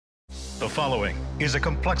The following is a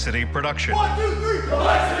compLexity production. 1, 2, 3,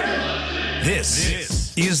 compLexity!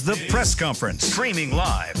 This is the press conference, streaming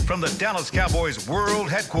live from the Dallas Cowboys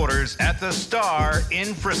World Headquarters at the Star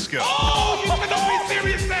in Frisco. Oh, you don't be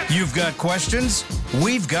serious, man! You've got questions,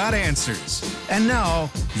 we've got answers. And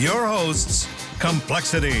now, your hosts,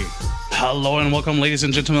 compLexity. Hello and welcome, ladies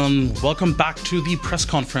and gentlemen. Welcome back to the press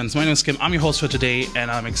conference. My name is Kim. I'm your host for today,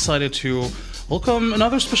 and I'm excited to welcome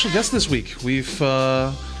another special guest this week.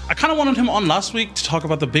 I kind of wanted him on last week to talk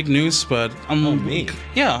about the big news, but I'm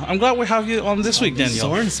glad we have you on this week, Daniel.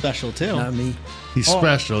 Sören's special too. Not me. He's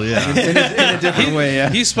special, yeah. In a different way, yeah.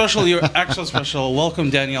 He's special. You're extra special. Welcome,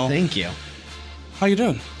 Daniel. Thank you. How you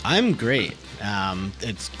doing? I'm great.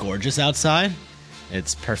 It's gorgeous outside.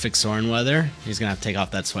 It's perfect Sören weather. He's gonna have to take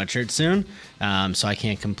off that sweatshirt soon, so I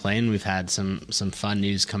can't complain. We've had some fun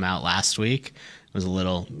news come out last week. I was a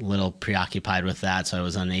little preoccupied with that, so I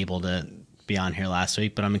was unable to be on here last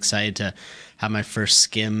week. But I'm excited to have my first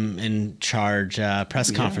skim in charge press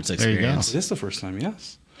conference experience. It is the first time,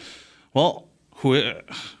 yes. Well,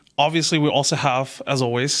 obviously we also have, as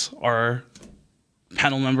always, our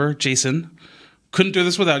panel member Jason. Couldn't do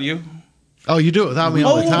this without you. Oh, you do it without me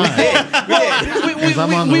all the time. Because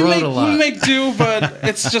I'm on the road a lot. We make do, but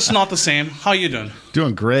it's just not the same. How you doing?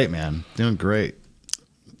 Doing great, man. Doing great.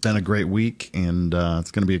 Been a great week, and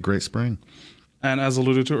it's going to be a great spring. And as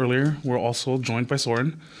alluded to earlier, we're also joined by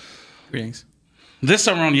Sören. Greetings. This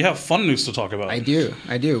time around, you have fun news to talk about. I do.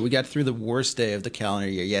 We got through the worst day of the calendar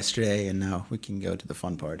year yesterday, and now we can go to the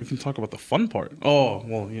fun part. We can talk about the fun part. Oh,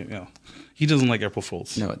 well, yeah. He doesn't like April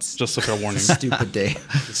Fools. No, it's just a fair warning. Stupid day.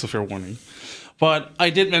 It's a fair warning. But I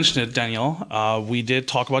did mention it, Daniel. We did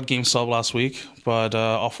talk about Gamestop last week, but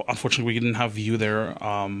unfortunately we didn't have you there.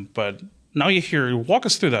 But now you're here. Walk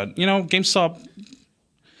us through that. You know, Gamestop.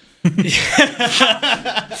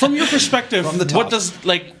 From your perspective, from the top.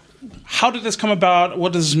 How did this come about?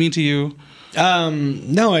 What does this mean to you?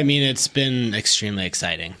 No, I mean, it's been extremely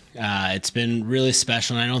exciting. It's been really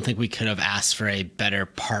special, and I don't think we could have asked for a better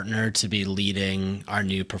partner to be leading our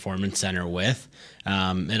new performance center with.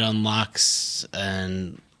 It unlocks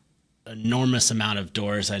an enormous amount of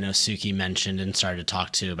doors I know Suki mentioned and started to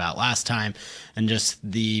talk to about last time, and just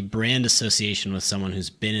the brand association with someone who's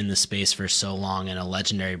been in the space for so long and a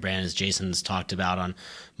legendary brand, as Jason's talked about on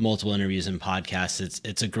multiple interviews and podcasts.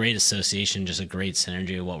 It's a great association, just a great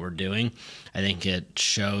synergy of what we're doing. I think it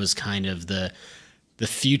shows kind of the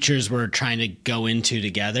futures we're trying to go into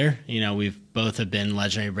together. You know, we've both have been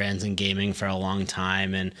legendary brands in gaming for a long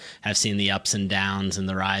time and have seen the ups and downs and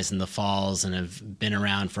the rise and the falls and have been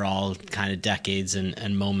around for all kind of decades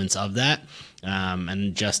and moments of that.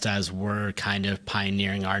 And just as we're kind of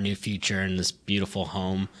pioneering our new future in this beautiful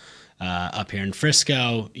home up here in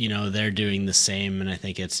Frisco, you know, they're doing the same. And I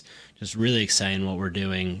think it's just really exciting what we're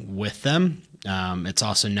doing with them. It's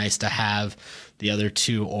also nice to have the other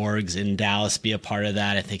two orgs in Dallas be a part of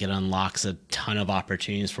that. I think it unlocks a ton of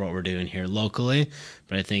opportunities for what we're doing here locally.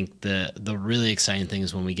 But I think the really exciting thing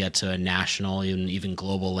is when we get to a national, even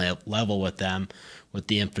global level with them, with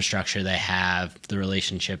the infrastructure they have, the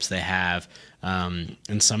relationships they have,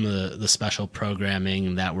 and some of the special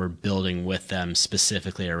programming that we're building with them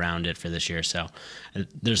specifically around it for this year. So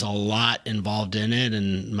there's a lot involved in it,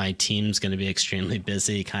 and my team's going to be extremely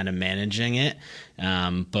busy kind of managing it.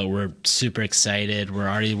 But we're super excited. We're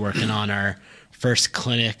already working on our first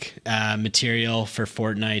clinic material for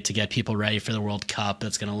Fortnite to get people ready for the World Cup.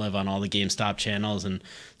 That's going to live on all the GameStop channels, and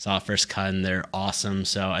saw first cut, and they're awesome.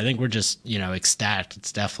 So I think we're just, ecstatic.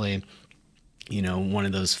 It's definitely, one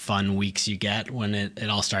of those fun weeks you get when it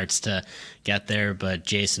all starts to get there. But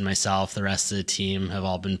Jason, myself, the rest of the team have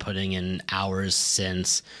all been putting in hours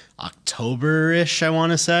since October-ish, I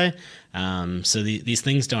want to say. So these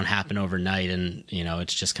things don't happen overnight, and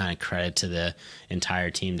it's just kind of credit to the entire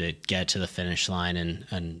team to get to the finish line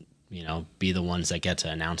and be the ones that get to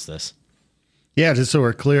announce this. Yeah, just so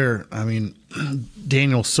we're clear, I mean,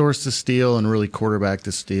 Daniel sourced the steel and really quarterbacked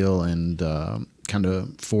the steel and kind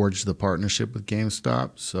of forged the partnership with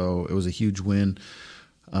GameStop. So it was a huge win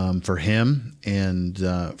for him and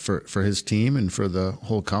for his team and for the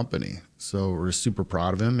whole company. So we're super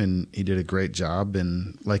proud of him, and he did a great job.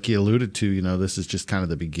 And like he alluded to, this is just kind of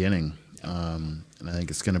the beginning. And I think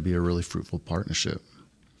it's going to be a really fruitful partnership.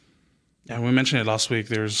 Yeah, we mentioned it last week.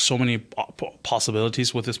 There's so many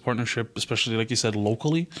possibilities with this partnership, especially, like you said,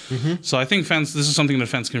 locally. Mm-hmm. So I think this is something that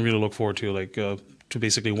fans can really look forward to, like to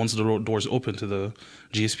basically once the doors open to the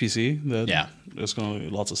GSPC, that there's going to be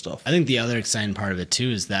lots of stuff. I think the other exciting part of it too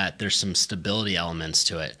is that there's some stability elements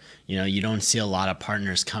to it. You know, you don't see a lot of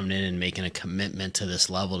partners coming in and making a commitment to this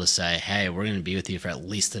level to say, hey, we're going to be with you for at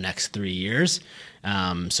least the next 3 years.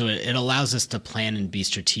 So it allows us to plan and be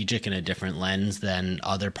strategic in a different lens than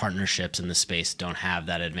other partnerships in the space don't have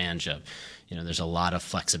that advantage of. You know, there's a lot of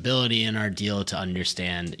flexibility in our deal to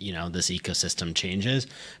understand, you know, this ecosystem changes,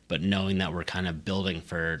 but knowing that we're kind of building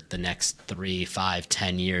for the next 3, 5,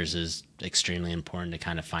 10 years is extremely important to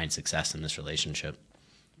kind of find success in this relationship.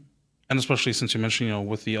 And especially since you mentioned, you know,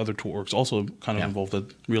 with the other two orgs also kind of involved,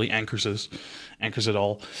 that really anchors it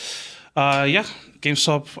all.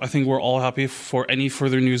 GameStop, I think we're all happy. For any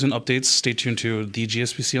further news and updates, stay tuned to the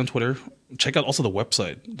GSPC on Twitter. Check out also the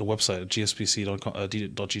website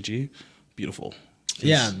gspc.gg. Beautiful.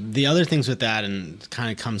 Yeah, the other things with that, and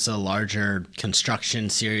kind of comes to a larger construction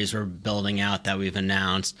series we're building out that we've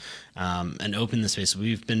announced and open the space.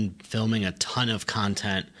 We've been filming a ton of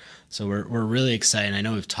content, so we're really excited. I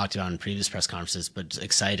know we've talked about it in previous press conferences, but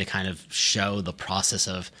excited to kind of show the process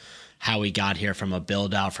of how we got here from a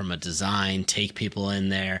build out, from a design, take people in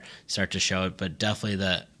there, start to show it. But definitely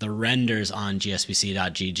the renders on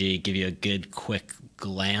gspc.gg give you a good quick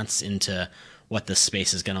glance into what the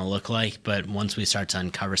space is going to look like. But once we start to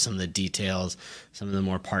uncover some of the details, some of the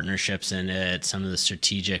more partnerships in it, some of the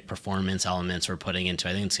strategic performance elements we're putting into,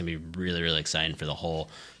 I think it's going to be really, really exciting for the whole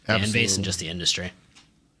fan base and just the industry.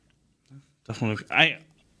 Definitely.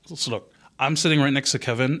 So look, I'm sitting right next to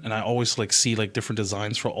Kevin, and I always see different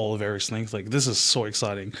designs for all the various things. Like, this is so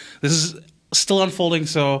exciting. This is still unfolding,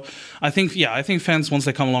 so I think fans, once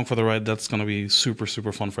they come along for the ride, that's going to be super,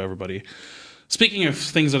 super fun for everybody. Speaking of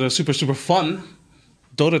things that are super, super fun,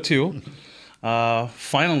 Dota 2.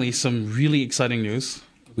 Finally, some really exciting news.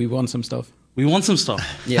 We won some stuff.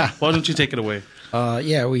 Yeah. Why don't you take it away?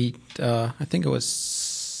 We I think it was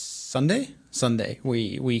Sunday,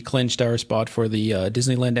 we clinched our spot for the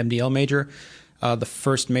Disneyland MDL Major, the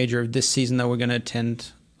first major of this season that we're going to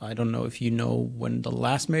attend. I don't know if you know when the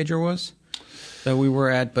last major was that we were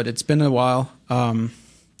at, but it's been a while.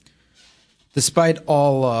 Despite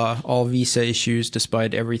all visa issues,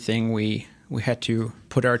 despite everything we had to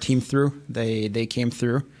put our team through, they came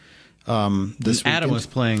through. This Adam was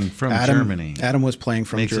playing from Germany. Adam was playing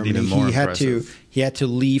from Makes Germany. It even more he had to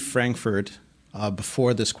leave Frankfurt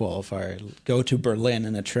before this qualifier, go to Berlin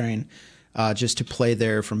in a train, just to play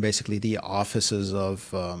there from basically the offices of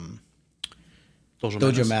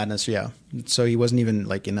Dojo Madness. Yeah, so he wasn't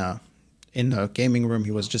even in a gaming room.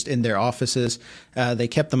 He was just in their offices. They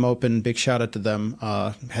kept them open. Big shout out to them.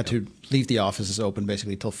 Had to leave the offices open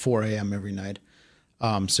basically till 4 a.m. every night,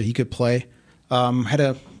 so he could play. Had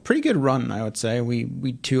a pretty good run, I would say. We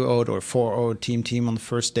 2-0'd or 4-0'd team on the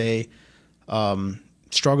first day.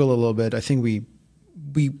 Struggled a little bit. I think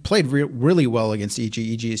we played really well against EG.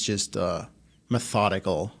 EG is just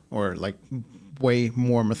methodical, or way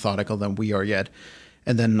more methodical than we are yet.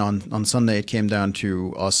 And then on Sunday it came down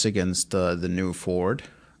to us against the new forward,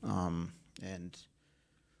 and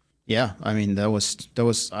yeah, I mean that was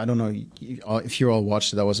I don't know if you all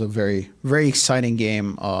watched it. That was a very, very exciting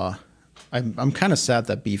game. I'm kind of sad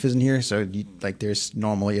that Beef isn't here. So there's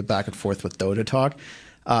normally a back and forth with Dota talk,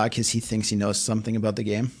 because he thinks he knows something about the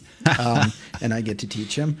game, and I get to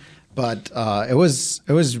teach him. But it was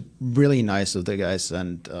really nice of the guys,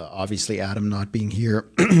 and obviously Adam not being here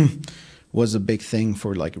was a big thing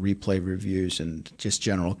for replay reviews and just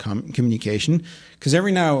general communication. Because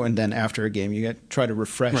every now and then after a game, you try to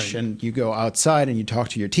refresh, and you go outside and you talk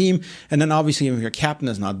to your team. And then obviously if your captain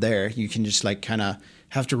is not there, you can just kind of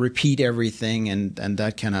have to repeat everything, and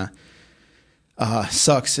that kind of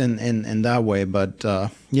sucks in that way. But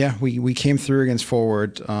yeah, we came through against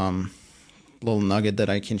forward. Little nugget that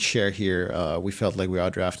I can share here. We felt like we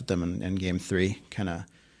outdrafted them in game 3. Kind of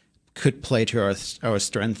could play to our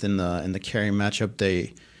strength in the carry matchup.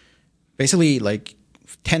 They basically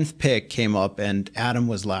 10th pick came up, and Adam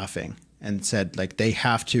was laughing and said they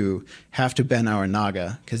have to ban our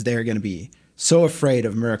Naga, because they're going to be so afraid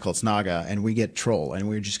of Miracle's Naga, and we get troll, and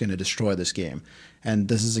we're just going to destroy this game. And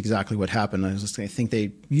this is exactly what happened. I think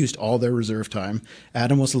they used all their reserve time.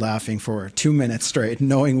 Adam was laughing for 2 minutes straight,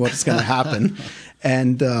 knowing what's going to happen,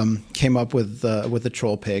 and came up with the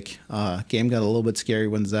troll pick. Game got a little bit scary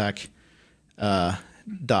when Zach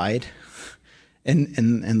died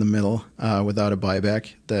in the middle without a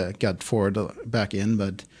buyback. That got forward back in,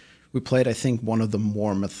 but we played, I think, one of the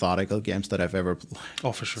more methodical games that I've ever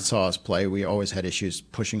saw us play. We always had issues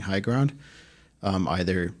pushing high ground,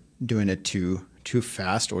 either doing it too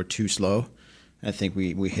fast or too slow. I think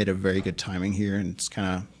we hit a very good timing here, and it's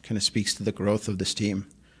kind of speaks to the growth of this team,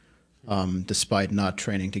 despite not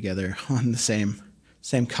training together on the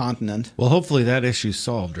same continent. Well, hopefully that issue's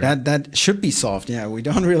solved, right? That should be solved. Yeah, we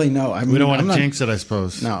don't really know. We don't want to jinx it, I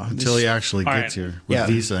suppose. No, until he actually gets here with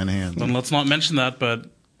visa in hand. Then let's not mention that, but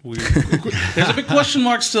there's a big question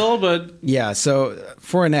mark still. But yeah, so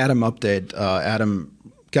for an Adam update, Adam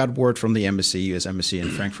got word from the embassy, U.S. Embassy in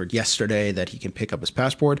Frankfurt yesterday, that he can pick up his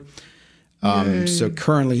passport. So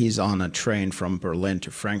currently he's on a train from Berlin to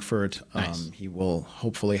Frankfurt. Nice. He will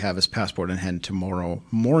hopefully have his passport in hand tomorrow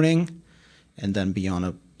morning, and then be on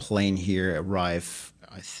a plane here, arrive,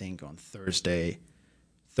 I think, on Thursday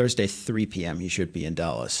 3 p.m. he should be in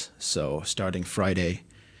Dallas. So starting Friday,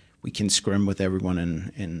 we can scrim with everyone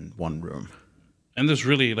in one room. And there's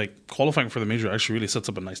really, like, qualifying for the major actually really sets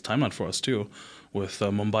up a nice timeline for us too, with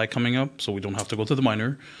Mumbai coming up, so we don't have to go to the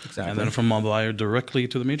minor. Exactly. And then from Mumbai directly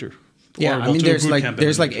to the major. Yeah, Or, I mean, to there's boot camp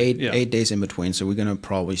like in the major. 8 days in between, so we're gonna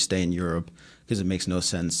probably stay in Europe because it makes no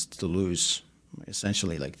sense to lose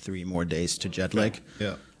essentially like 3 more days to jet lag.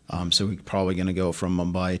 Yeah. So we're probably gonna go from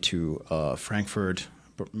Mumbai to Frankfurt,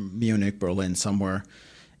 Munich, Berlin, somewhere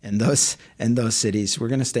in those cities. We're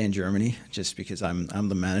gonna stay in Germany just because I'm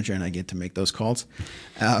the manager and I get to make those calls,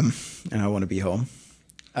 and I want to be home.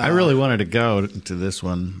 I really wanted to go to this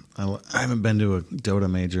one. I haven't been to a Dota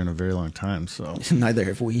major in a very long time, so Neither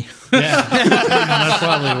have we. yeah, that's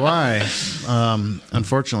probably why.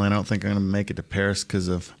 Unfortunately, I don't think I'm going to make it to Paris because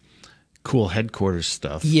of cool headquarters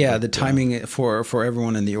stuff. Yeah, But, the timing for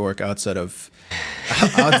everyone in the org outside of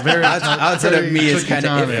very me is tricky kind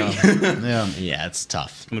of time, iffy. Yeah. Yeah, it's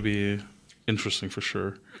tough. It's going to be interesting for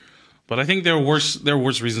sure. But I think there are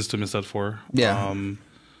worse reasons to miss that for. Yeah.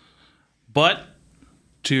 But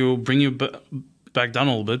to bring you back down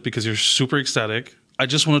a little bit, because you're super ecstatic, I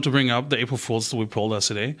just wanted to bring up the April Fools that we pulled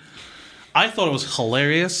yesterday. I thought it was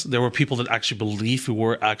hilarious. There were people that actually believe we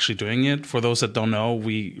were actually doing it. For those that don't know,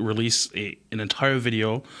 we released an entire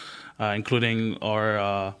video, including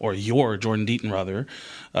your Jordan Deaton rather,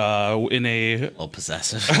 in a little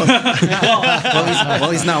possessive.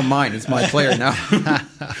 well, he's now mine. It's my player now.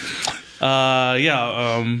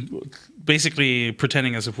 Basically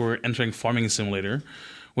pretending as if we're entering farming simulator,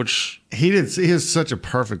 which He is such a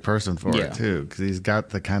perfect person for Yeah. it too, because he's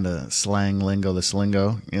got the kind of slang lingo, the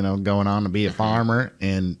slingo, going on to be a farmer,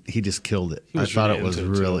 and he just killed it. I was thought really it was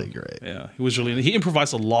into it, too. really great. Yeah, he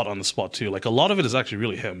improvised a lot on the spot too. Like a lot of it is actually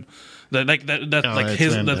really him.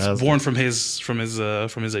 That's born from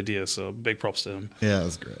his idea. So big props to him. Yeah, it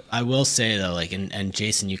was great. I will say though, like, and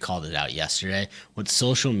Jason, you called it out yesterday. What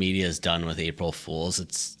social media has done with April Fools,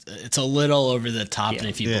 it's a little over the top. And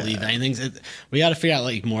if you believe anything, we got to figure out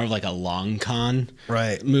like more of like a long con,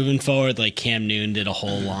 Right. Moving forward, like Cam Newton did a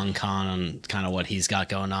whole long con on kind of what he's got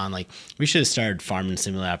going on. Like we should have started farming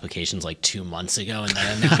simulator applications like 2 months ago, and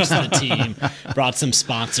then announced the team, brought some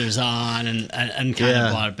sponsors on, and kind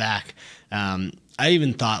of brought it back. I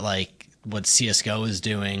even thought like what CSGO was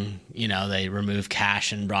doing, they removed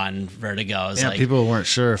cash and brought in Vertigo. I was like, people weren't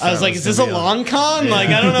sure. If I was like, is this a long con? Like,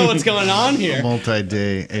 I don't know what's going on here.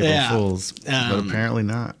 Multi-day April Yeah. Fools, but apparently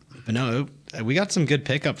not. But no, we got some good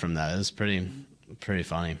pickup from that. It was pretty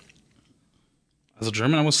funny. As a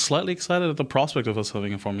German, I was slightly excited at the prospect of us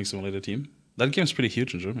having a farming simulator team. That game's pretty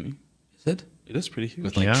huge in Germany. Is it? It is pretty huge.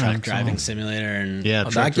 With like Yeah, I truck think so. driving simulator and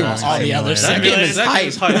Truck that game driving is all the other simulator. simulators. That game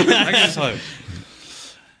is hype. That game is hype.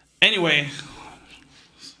 Anyway,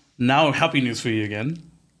 now happy news for you again.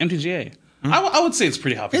 MTGA. I would say it's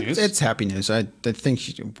pretty happy news. It's happy news. I think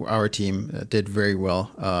our team did very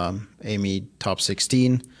well. Amy top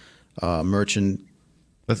 16, Merchant.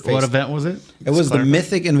 What event was it? It was the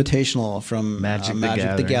Mythic Invitational from Magic the the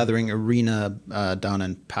Gathering. Gathering Arena down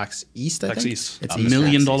in PAX East. I PAX think East. It's $1 East.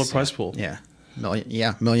 million PAX East, prize pool. Yeah,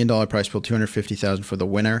 $1 million prize pool, 250,000 for the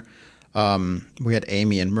winner. We had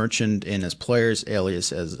Amy and Merchant in as players,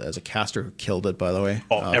 Alias as a caster who killed it. By the way,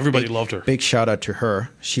 Everybody loved her. Big shout out to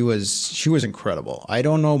her. She was incredible. I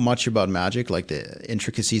don't know much about Magic, like the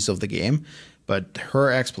intricacies of the game, but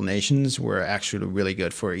her explanations were actually really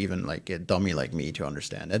good for even like a dummy like me to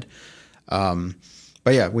understand it.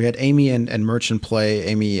 But yeah, we had Amy and Merchant play.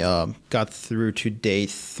 Amy got through to day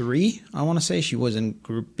 3. I want to say she was in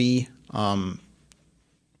Group B.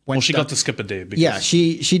 She got to skip a day. Because Yeah,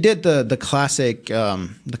 she did the classic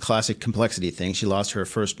compLexity thing. She lost her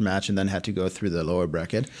first match and then had to go through the lower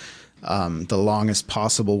bracket, the longest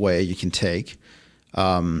possible way you can take.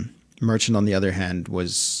 Merchant, on the other hand,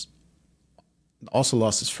 was also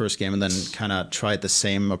lost his first game and then kind of tried the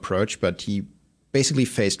same approach, but he basically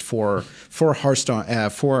faced four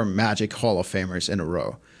Magic Hall of Famers in a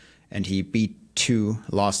row, and he beat 2,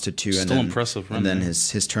 lost to 2. Still impressive run, and then man.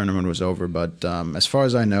 his tournament was over. But as far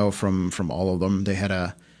as I know from all of them, they had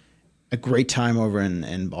a great time over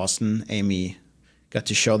in Boston. Amy got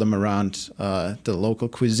to show them around the local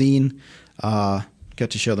cuisine, got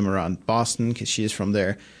to show them around Boston because she is from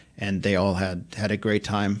there, and they all had a great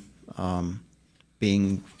time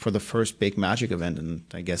being for the first big Magic event. And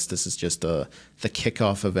I guess this is just the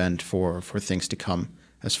kickoff event for things to come,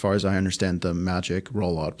 as far as I understand the Magic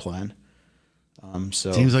rollout plan.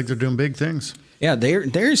 So Seems like they're doing big things. yeah,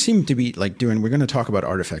 they seem to be like doing. We're going to talk about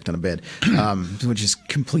Artifact in a bit, which is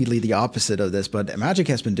completely the opposite of this. But Magic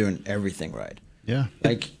has been doing everything right. Yeah.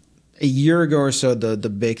 Like a year ago or so, the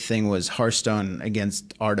big thing was Hearthstone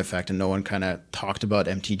against Artifact, and no one kind of talked about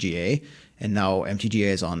MTGA. And now MTGA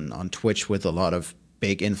is on Twitch with a lot of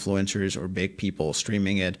big influencers or big people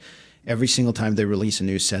streaming it. Every single time they release a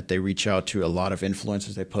new set, they reach out to a lot of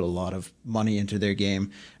influencers. They put a lot of money into their game.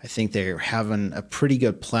 I think they're having a pretty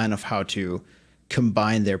good plan of how to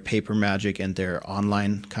combine their paper Magic and their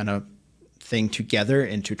online kind of thing together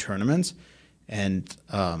into tournaments. And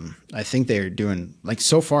I think they're doing, like,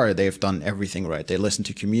 so far they've done everything right. They listened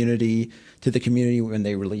to the community when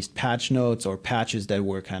they released patch notes or patches that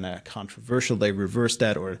were kind of controversial. They reversed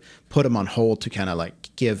that or put them on hold to kind of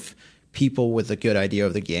like give people with a good idea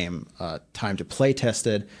of the game time to play test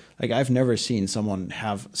it. Like, I've never seen someone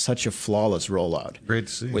have such a flawless rollout. Great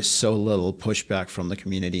to see. With so little pushback from the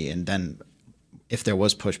community, and then if there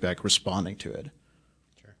was pushback, responding to it.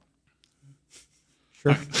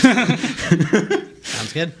 Sure.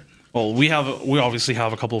 Sounds good. Well, we obviously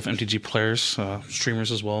have a couple of MTG players,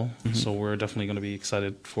 streamers as well. So we're definitely going to be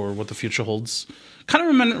excited for what the future holds. Kind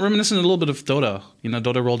of reminiscent a little bit of Dota. You know,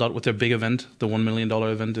 Dota rolled out with their big event, the $1 million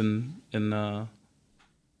event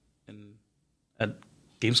at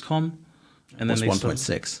Gamescom, and then It was they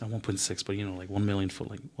 1.6. 1.6, but you know, like 1 million for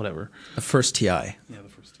like whatever. The first TI. Yeah, the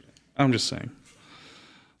first year. I'm just saying.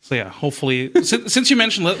 So yeah, hopefully, since you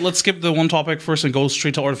mentioned, let's skip the one topic first and go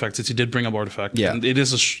straight to Artifact, since you did bring up Artifact. Yeah. And it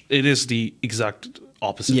is the exact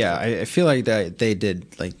opposite. Yeah, I feel like that they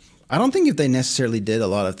did, like, I don't think if they necessarily did a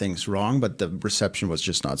lot of things wrong, but the reception was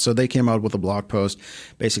just not. So they came out with a blog post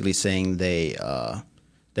basically saying they're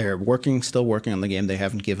still working on the game. They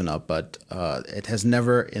haven't given up, but it has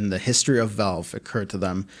never in the history of Valve occurred to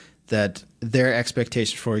them that their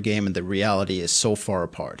expectation for a game and the reality is so far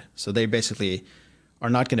apart. So they basically are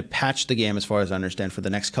not going to patch the game, as far as I understand, for the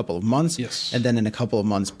next couple of months. Yes. And then in a couple of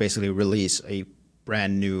months, basically release a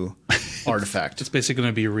brand new Artifact. It's basically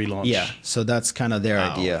going to be a relaunch. Yeah, so that's kind of their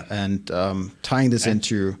idea, and tying this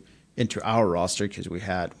into our roster, because we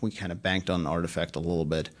kind of banked on Artifact a little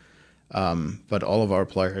bit, but all of our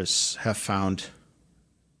players have found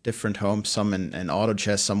different homes. Some in auto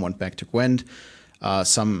chess, some went back to Gwent,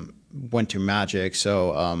 some went to Magic.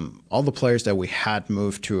 So all the players that we had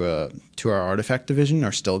moved to our Artifact division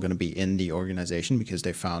are still going to be in the organization, because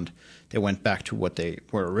they went back to what they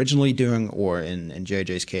were originally doing, or in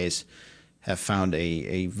JJ's case, have found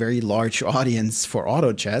a very large audience for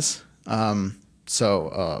auto chess.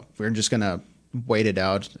 So we're just going to wait it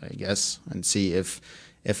out, I guess, and see if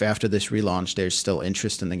after this relaunch there's still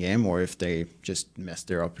interest in the game, or if they just messed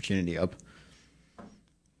their opportunity up.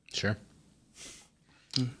 Sure.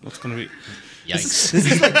 That's going to be... Yikes.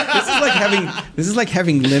 This is like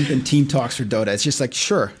having Limp in team talks for Dota. It's just like,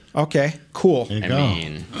 sure, okay, cool. There you I go.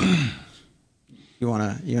 mean, You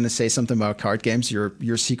wanna say something about card games?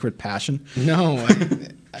 Your secret passion? no,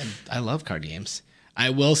 I love card games. I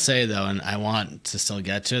will say, though, and I want to still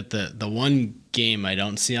get to it, the one game I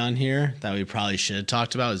don't see on here that we probably should have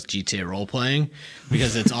talked about is GTA role-playing,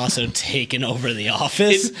 because it's also taken over The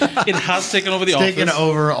Office. It has taken over the office. Taking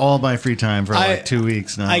over all my free time for like 2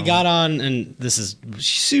 weeks now. I got on, and this is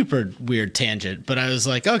super weird tangent, but I was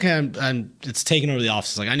like, okay, it's taken over The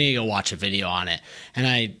Office. Like, I need to go watch a video on it. And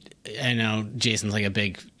I know Jason's like a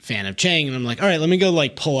big fan of Chang, and I'm like, all right, let me go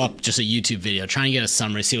like pull up just a YouTube video, try and get a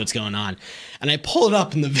summary, see what's going on. And I pull it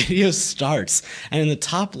up, and the video starts, and in the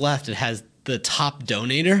top left it has the top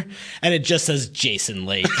donator, and it just says Jason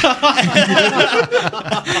Lake. It's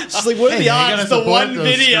like, what are the odds? The one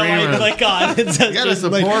video I click on, it says You gotta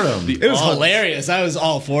Jason Lake. support him. It was hilarious. I was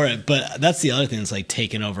all for it, but that's the other thing that's like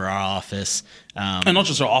taking over our office. And not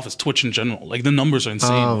just our office, Twitch in general. Like, the numbers are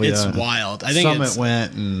insane. Oh, It's yeah. wild. I think Summit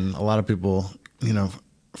went, and a lot of people,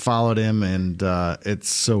 followed him, and it's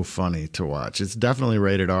so funny to watch. It's definitely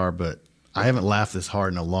rated R, but I haven't laughed this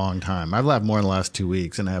hard in a long time. I've laughed more in the last 2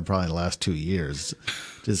 weeks, and I have probably in the last 2 years.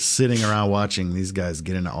 just sitting around watching these guys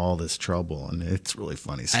get into all this trouble, and it's really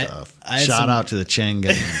funny stuff. I Shout out to the Chen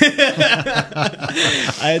gang.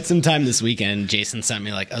 I had some time this weekend. Jason sent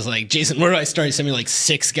me I was like, Jason, where do I start? He sent me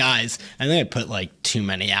 6 guys. I think I put too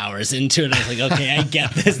many hours into it. I was like, okay, I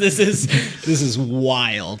get this. This is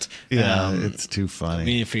wild. Yeah, it's too funny.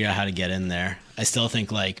 We need to figure out how to get in there. I still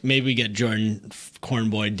think maybe we get Jordan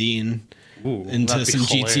Cornboy Dean into some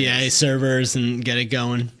hilarious GTA servers and get it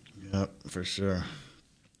going. Yep, for sure.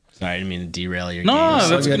 Sorry, I didn't mean to derail your No, game.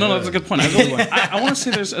 that's a good point. I want to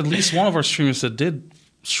say there's at least one of our streamers that did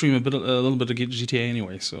stream a little bit of GTA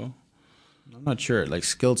anyway. So I'm not sure.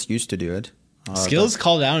 Skills used to do it. Skills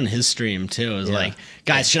called out in his stream too. It was like,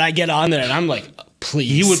 guys, should I get on there? And I'm like,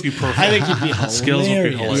 please. He would be perfect. I think he'd be hilarious. Skills would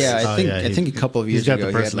be hilarious. Yeah, I think a couple of years got the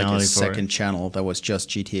ago he had personality a for it. second channel that was just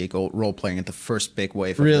GTA role playing at the first big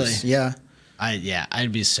wave. Of Really? this. Yeah.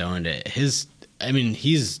 I'd be so into it. He's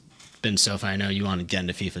been so fun. I know you want to get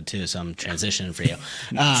into FIFA too, so I'm transitioning for you.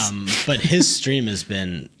 But his stream has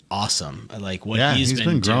been awesome. What he's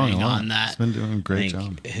been growing doing a lot. on that. He's been doing a great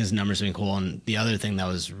job. His numbers have been cool. And the other thing that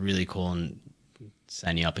was really cool, and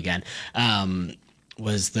sign you up again,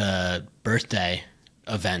 was the birthday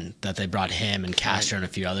event that they brought him and Castro and a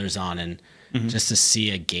few others on, and just to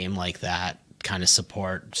see a game like that kind of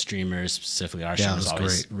support streamers, specifically our stream, was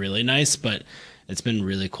always really nice. But it's been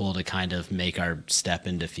really cool to kind of make our step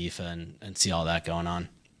into FIFA and see all that going on.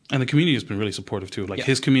 And the community has been really supportive too.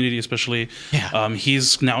 His community, especially. Yeah.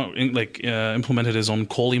 He's now implemented his own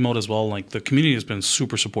call emote as well. The community has been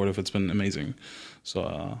super supportive. It's been amazing.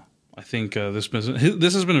 So I think this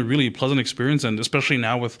has been a really pleasant experience, and especially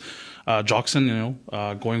now with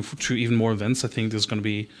Joxon, going to even more events. I think there's going to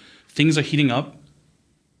be things are heating up.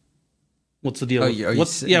 What's the deal?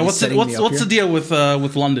 What's the deal with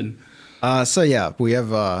London? We have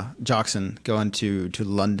Joxon going to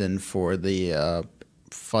London for the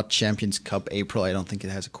FUT Champions Cup April. I don't think it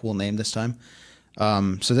has a cool name this time.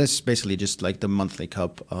 So that's basically just the monthly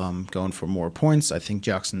cup, going for more points. I think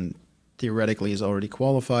Joxon theoretically is already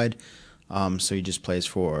qualified, so he just plays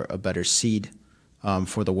for a better seed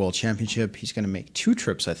for the World Championship. He's going to make 2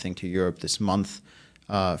 trips, I think, to Europe this month.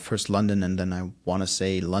 First London, and then I want to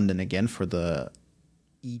say London again for the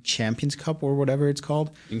E-Champions Cup or whatever it's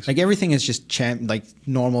called. Everything is just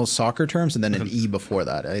normal soccer terms and then an E before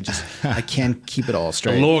that. I can't keep it all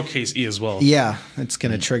straight. A lowercase e as well. Yeah, it's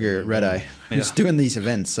going to trigger red eye. He's doing these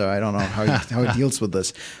events, so I don't know how he deals with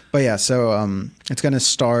this. But yeah, so it's going to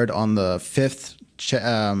start on the 5th.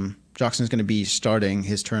 Joxon's going to be starting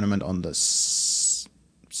his tournament on the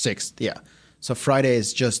 6th. Yeah, so Friday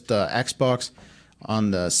is just Xbox.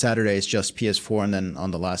 On the Saturday, it's just PS4, and then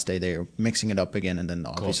on the last day, they're mixing it up again, and then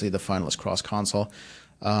obviously the final is cross-console.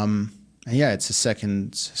 And yeah, it's his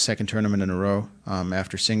second tournament in a row.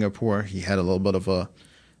 After Singapore, he had a little bit of a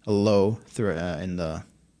low in the...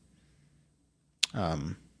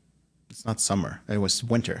 it's not summer. It was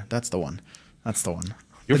winter. That's the one.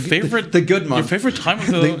 Your favorite... The good month. Your favorite time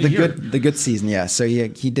of the year. The good season, yeah. So he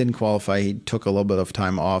didn't qualify. He took a little bit of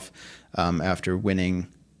time off after winning...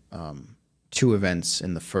 2 events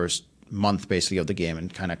in the first month, basically, of the game,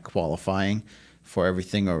 and kind of qualifying for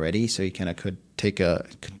everything already. So he kind of could take a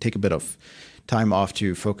bit of time off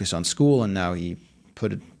to focus on school, and now he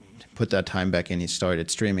put that time back in. He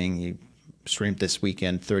started streaming. He streamed this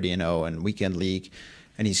weekend 30-0 and Weekend League,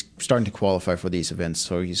 and he's starting to qualify for these events.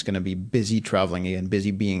 So he's going to be busy traveling and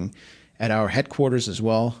busy being at our headquarters as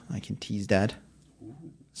well. I can tease that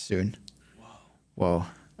soon. Whoa.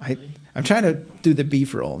 I'm trying to do the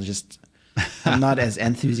beef roll. I'm not as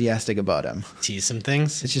enthusiastic about him. Tease some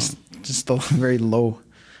things. It's just a very low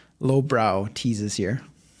brow teases here.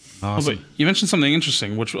 Awesome. But you mentioned something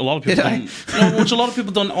interesting, which a lot of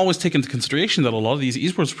people don't always take into consideration. That a lot of these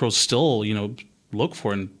esports pros still, look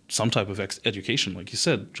for in some type of education. Like you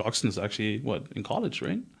said, Joxon is actually in college,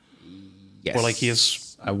 right? Yes. Or he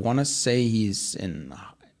is. I want to say he's in.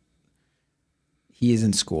 He is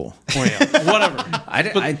in school. Oh yeah,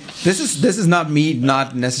 whatever. This is not me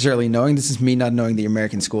not necessarily knowing. This is me not knowing the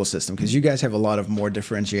American school system, because you guys have a lot of more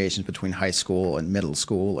differentiations between high school and middle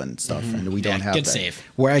school and stuff, and we don't have that. Save.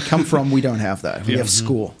 Where I come from, we don't have that. We have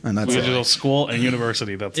school, and that's it. We have school and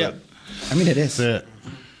university. That's it. I mean, it is. That's it.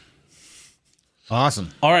 Awesome.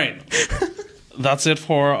 All right. That's it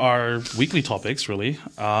for our weekly topics, really.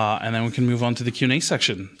 And then we can move on to the Q&A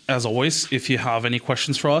section. As always, if you have any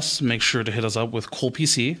questions for us, make sure to hit us up with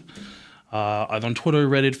coLPC. Either on Twitter,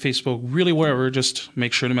 Reddit, Facebook, really wherever. Just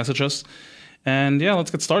make sure to message us. And yeah, let's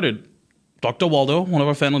get started. Dr. Waldo, one of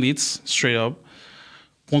our fan elites, straight up.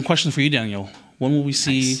 One question for you, Daniel. When will we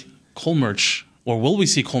see col merch, or will we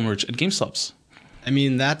see col merch at GameStops? I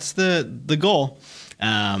mean, that's the goal.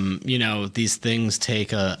 These things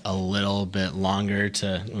take a little bit longer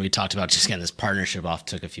to. We talked about just getting this partnership off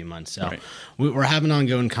took a few months. So we're having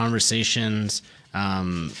ongoing conversations.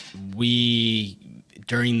 During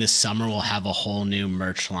this summer we'll have a whole new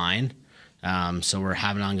merch line. So we're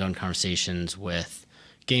having ongoing conversations with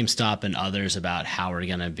GameStop and others about how we're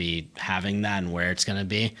going to be having that and where it's going to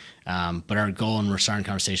be. But our goal, and we're starting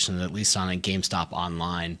conversations at least on a GameStop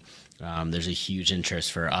online. There's a huge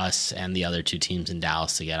interest for us and the other 2 teams in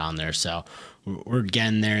Dallas to get on there. So we're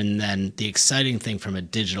getting there. And then the exciting thing from a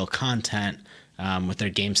digital content with their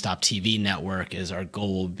GameStop TV network is our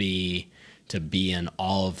goal will be to be in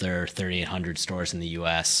all of their 3,800 stores in the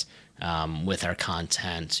U.S. With our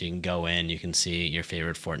content. So you can go in, you can see your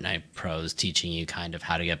favorite Fortnite pros teaching you kind of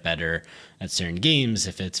how to get better at certain games,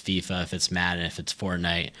 if it's FIFA, if it's Madden, if it's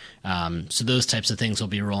Fortnite. So those types of things will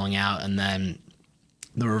be rolling out. And then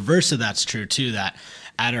the reverse of that's true too, that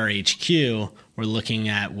at our HQ, we're looking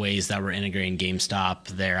at ways that we're integrating GameStop,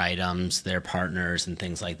 their items, their partners, and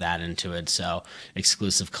things like that into it. So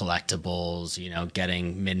exclusive collectibles,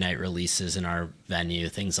 getting midnight releases in our venue,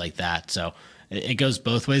 things like that. So it goes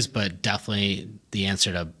both ways, but definitely the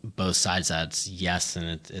answer to both sides, that's yes,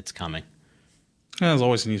 and it's coming. Yeah, as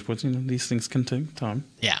always in esports, these things can take time.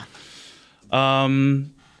 Yeah.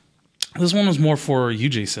 This one was more for you,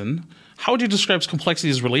 Jason. How would you describe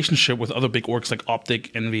compLexity's relationship with other big orgs like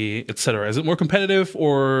Optic, Envy, etc.? Is it more competitive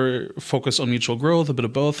or focused on mutual growth, a bit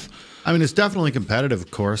of both? I mean, it's definitely competitive,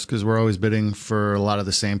 of course, because we're always bidding for a lot of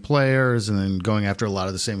the same players and then going after a lot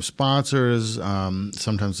of the same sponsors,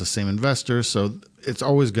 sometimes the same investors. So it's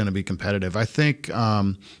always going to be competitive. I think,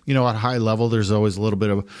 at high level, there's always a little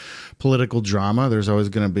bit of political drama. There's always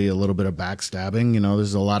going to be a little bit of backstabbing.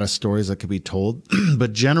 There's a lot of stories that could be told.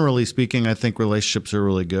 But generally speaking, I think relationships are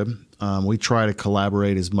really good. We try to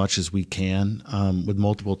collaborate as much as we can with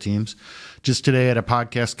multiple teams. Just today, I had a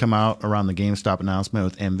podcast come out around the GameStop announcement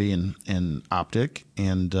with Envy and Optic,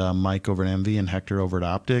 and Mike over at Envy and Hector over at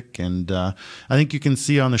Optic. And I think you can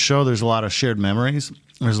see on the show there's a lot of shared memories.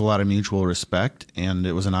 There's a lot of mutual respect, and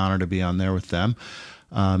it was an honor to be on there with them.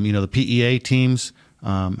 The PEA teams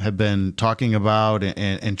have been talking about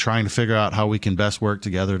and trying to figure out how we can best work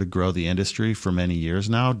together to grow the industry for many years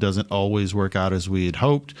now. It doesn't always work out as we had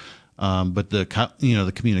hoped. But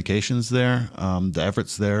the communication's there, the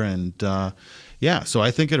effort's there, and so I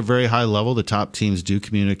think at a very high level, the top teams do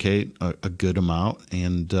communicate a good amount.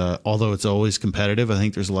 And although it's always competitive, I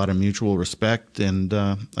think there's a lot of mutual respect, and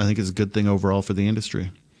I think it's a good thing overall for the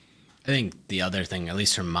industry. I think the other thing, at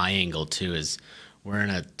least from my angle too, is we're in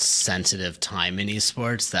a sensitive time in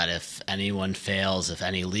esports that if anyone fails, if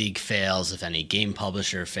any league fails, if any game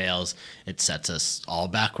publisher fails, it sets us all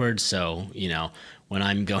backwards. So, when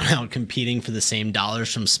I'm going out competing for the same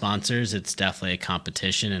dollars from sponsors, it's definitely a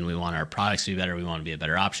competition, and we want our products to be better. We want to be a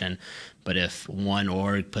better option. But if one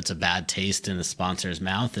org puts a bad taste in the sponsor's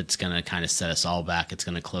mouth, it's going to kind of set us all back. It's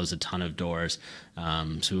going to close a ton of doors.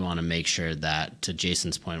 So we want to make sure that, to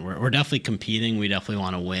Jason's point, we're definitely competing. We definitely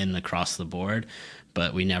want to win across the board,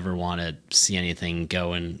 but we never want to see anything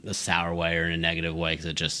go in a sour way or in a negative way,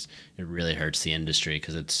 because it really hurts the industry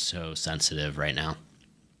because it's so sensitive right now.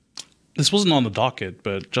 This wasn't on the docket,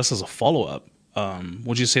 but just as a follow-up,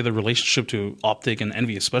 would you say the relationship to Optic and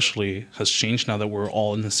Envy especially has changed now that we're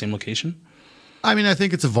all in the same location? I mean, I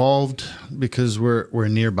think it's evolved because we're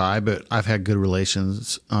nearby, but I've had good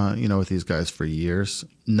relations, with these guys for years.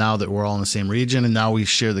 Now that we're all in the same region and now we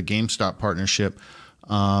share the GameStop partnership,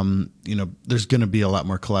 there's going to be a lot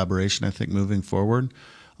more collaboration, I think, moving forward.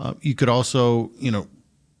 You could also,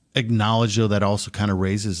 acknowledge, though, that also kind of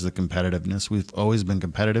raises the competitiveness. We've always been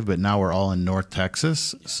competitive, but now we're all in North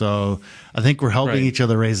Texas. So I think we're helping each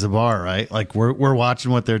other raise the bar, right? Like we're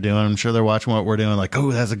watching what they're doing. I'm sure they're watching what we're doing. Like,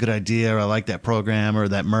 oh, that's a good idea. Or I like that program or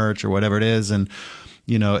that merch or whatever it is. And,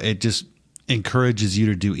 it just encourages you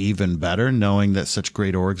to do even better, knowing that such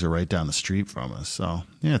great orgs are right down the street from us. So,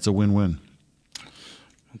 yeah, it's a win-win.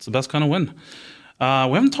 It's the best kind of win. We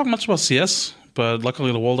haven't talked much about CS, but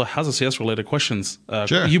luckily the world has a CS-related questions.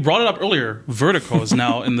 Sure. You brought it up earlier. Vertigo is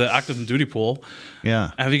now in the active duty pool.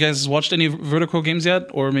 Yeah. Have you guys watched any Vertigo games yet,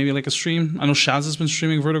 or maybe like a stream? I know Shaz has been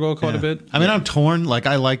streaming Vertigo quite a bit. I mean, I'm torn. Like,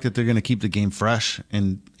 I like that they're going to keep the game fresh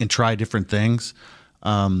and try different things.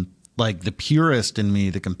 Like the purist in me,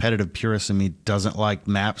 the competitive purist in me, doesn't like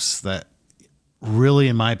maps that really,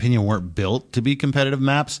 in my opinion, weren't built to be competitive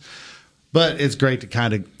maps. But it's great to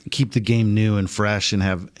kind of keep the game new and fresh and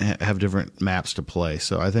have different maps to play.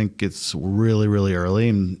 So I think it's really, really early.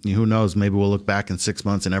 And who knows, maybe we'll look back in 6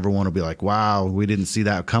 months and everyone will be like, wow, we didn't see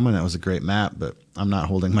that coming. That was a great map. But I'm not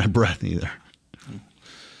holding my breath either.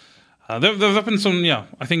 There have been some, yeah.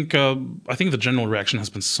 I think the general reaction has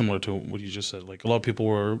been similar to what you just said. Like a lot of people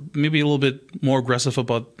were maybe a little bit more aggressive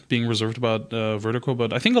about being reserved about Vertigo,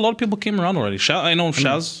 but I think a lot of people came around already. I know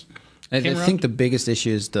Shaz. I think the biggest issue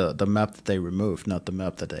is the map that they removed, not the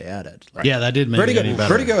map that they added. Like, yeah, that did make it any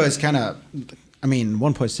better. Vertigo is kind of, I mean,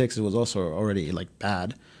 1.6 was also already like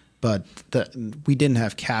bad, but we didn't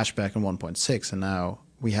have cash back in 1.6, and now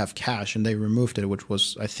we have cash, and they removed it, which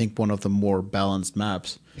was, I think, one of the more balanced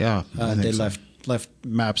maps. Yeah, they left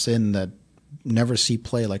maps in that never see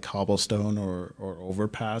play, like Cobblestone or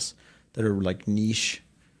Overpass, that are like niche,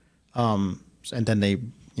 and then they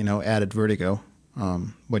added Vertigo,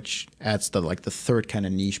 which adds the third kind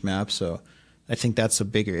of niche map. So I think that's a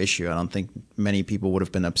bigger issue. I don't think many people would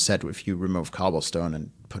have been upset if you remove Cobblestone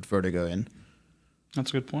and put Vertigo in.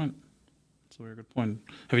 That's a good point. That's a very good point.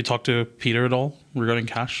 Have you talked to Peter at all regarding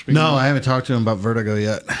Cash? No, I haven't talked to him about Vertigo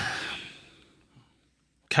yet.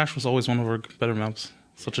 Cash was always one of our better maps.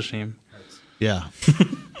 Such a shame. Yeah.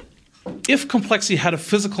 If compLexity had a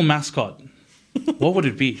physical mascot, what would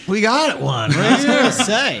it be? We got one. What are you going to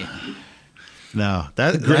say? No,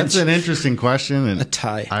 that's an interesting question. And a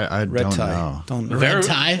tie. I red don't tie. know. Red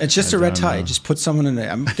tie? It's just a red tie. know. Just put someone in there.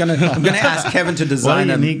 I'm gonna ask Kevin to What design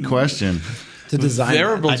a unique question. to design.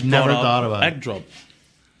 Variables I've never brought up thought about it. egg drop.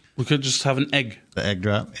 We could just have an egg. The egg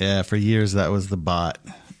drop. Yeah, for years that was the bot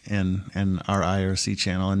in our IRC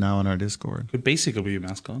channel, and now in our Discord. Could basically be a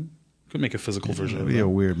mascot. Could make a physical version It'd of be it. a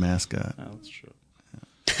weird mascot. Yeah, that's true.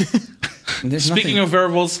 There's Speaking nothing- of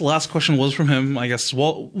variables, last question was from him. I guess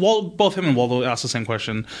both him and Waldo asked the same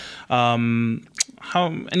question. How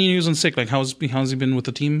any news on Sick? Like how's he been with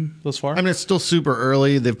the team thus far? I mean, it's still super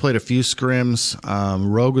early. They've played a few scrims.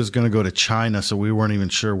 Rogue was going to go to China, so we weren't even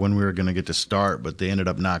sure when we were going to get to start, but they ended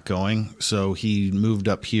up not going. So he moved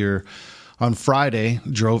up here on Friday,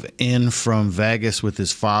 drove in from Vegas with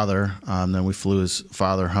his father. Then we flew his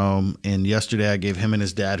father home. And yesterday I gave him and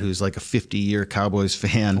his dad, who's like a 50-year Cowboys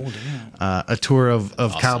fan, a tour of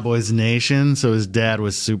awesome. Cowboys Nation. So his dad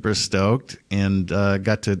was super stoked and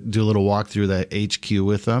got to do a little walk through the HQ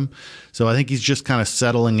with them. So I think he's just kind of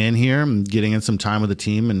settling in here and getting in some time with the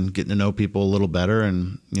team and getting to know people a little better.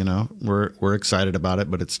 And, we're excited about it,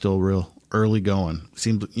 but it's still real early going.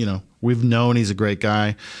 Seems, we've known he's a great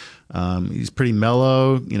guy. He's pretty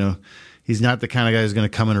mellow. He's not the kind of guy who's going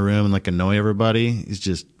to come in a room and like annoy everybody. He's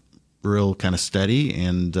just real kind of steady,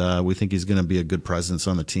 and we think he's going to be a good presence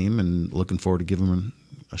on the team, and looking forward to giving him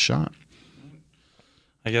a shot.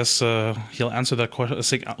 I guess he'll answer that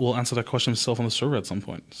question. We'll answer that question himself on the server at some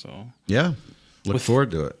point. So yeah, look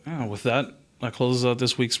forward to it. Yeah, with that, I close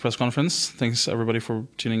this week's press conference. Thanks everybody for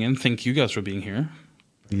tuning in. Thank you guys for being here.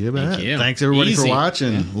 Thank you. Thanks everybody for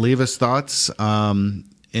watching. Yeah. Leave us thoughts.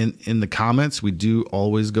 In the comments. We do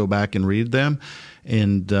always go back and read them.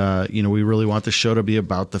 And, we really want the show to be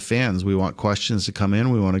about the fans. We want questions to come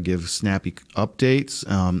in. We want to give snappy updates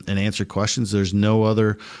and answer questions. There's no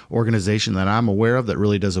other organization that I'm aware of that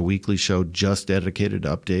really does a weekly show just dedicated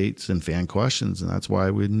to updates and fan questions. And that's why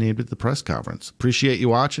we named it the press conference. Appreciate you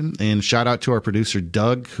watching. And shout out to our producer,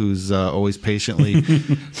 Doug, who's always patiently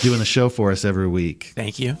doing the show for us every week.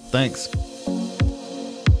 Thank you. Thanks.